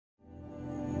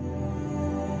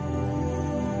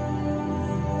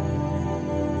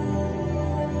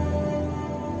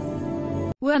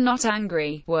We're not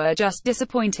angry, we're just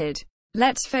disappointed.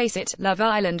 Let's face it, Love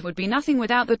Island would be nothing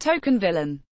without the token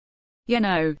villain. You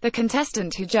know, the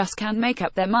contestant who just can't make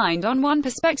up their mind on one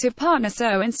prospective partner,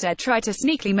 so instead try to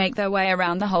sneakily make their way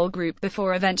around the whole group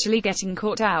before eventually getting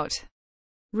caught out.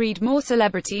 Read more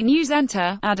celebrity news.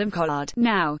 Enter Adam Collard.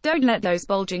 Now, don't let those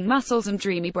bulging muscles and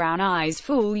dreamy brown eyes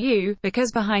fool you,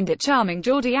 because behind that charming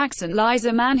Geordie accent lies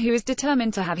a man who is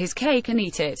determined to have his cake and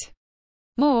eat it.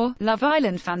 More Love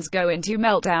Island fans go into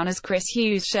meltdown as Chris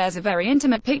Hughes shares a very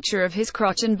intimate picture of his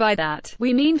crotch, and by that,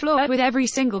 we mean flirt with every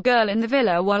single girl in the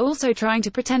villa while also trying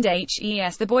to pretend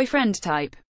he's the boyfriend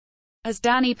type. As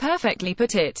Danny perfectly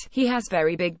put it, he has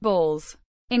very big balls.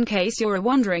 In case you're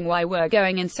wondering why we're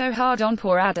going in so hard on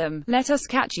poor Adam, let us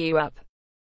catch you up.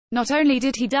 Not only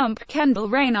did he dump Kendall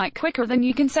Rainight quicker than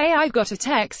you can say I've got a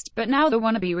text, but now the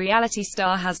wannabe reality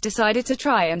star has decided to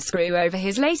try and screw over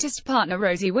his latest partner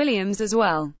Rosie Williams as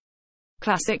well.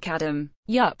 Classic Adam.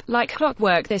 Yup, like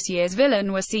clockwork, this year's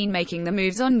villain was seen making the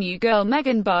moves on new girl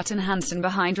Megan Barton Hanson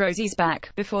behind Rosie's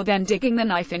back, before then digging the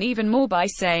knife in even more by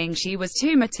saying she was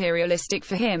too materialistic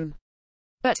for him.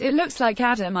 But it looks like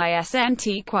Adam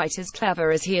isn't quite as clever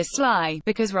as he is sly,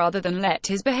 because rather than let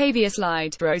his behavior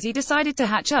slide, Rosie decided to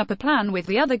hatch up a plan with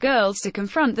the other girls to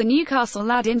confront the Newcastle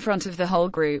lad in front of the whole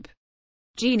group.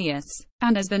 Genius.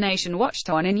 And as the nation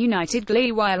watched on in united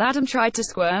glee while Adam tried to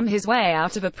squirm his way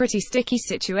out of a pretty sticky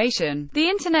situation, the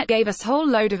internet gave us a whole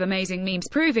load of amazing memes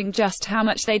proving just how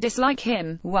much they dislike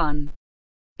him. 1.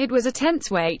 It was a tense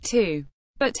wait. 2.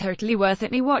 But totally worth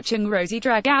it me watching Rosie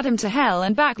drag Adam to hell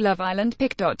and back. Love Island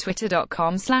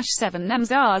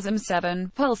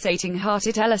pic.twitter.com/7nemzarzam7 Pulsating heart.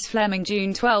 It Ellis Fleming,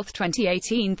 June 12,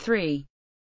 2018. 3.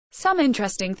 Some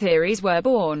interesting theories were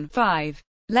born. 5.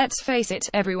 Let's face it,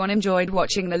 everyone enjoyed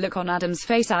watching the look on Adam's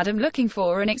face. Adam looking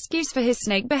for an excuse for his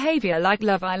snake behavior, like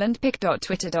Love Island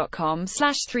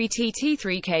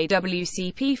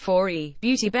pic.twitter.com/3tt3kwcp4e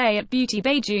Beauty Bay at Beauty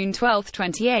Bay, June 12,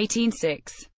 2018.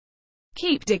 6.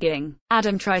 Keep digging.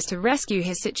 Adam tries to rescue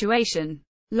his situation.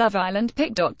 Love Island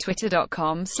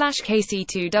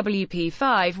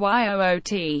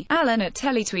pic.twitter.com/kc2wp5yoot Alan at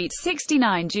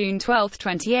Teletweet69, June 12,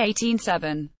 2018.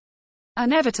 7.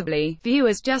 Inevitably,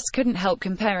 viewers just couldn't help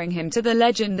comparing him to the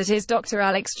legend that is Dr.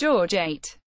 Alex George.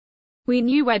 8. We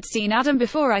knew we'd seen Adam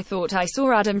before. I thought I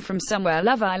saw Adam from somewhere.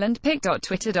 Love Island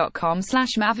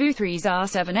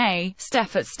pic.twitter.com/mavu3zar7a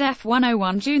Steph at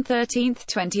Steph101, June 13,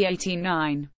 2018.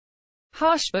 9.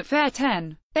 Harsh but fair.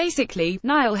 10. Basically,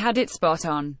 Niall had it spot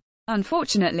on.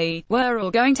 Unfortunately, we're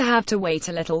all going to have to wait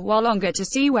a little while longer to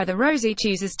see whether Rosie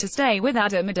chooses to stay with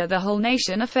Adam or do the whole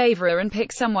nation a favor and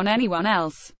pick anyone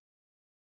else.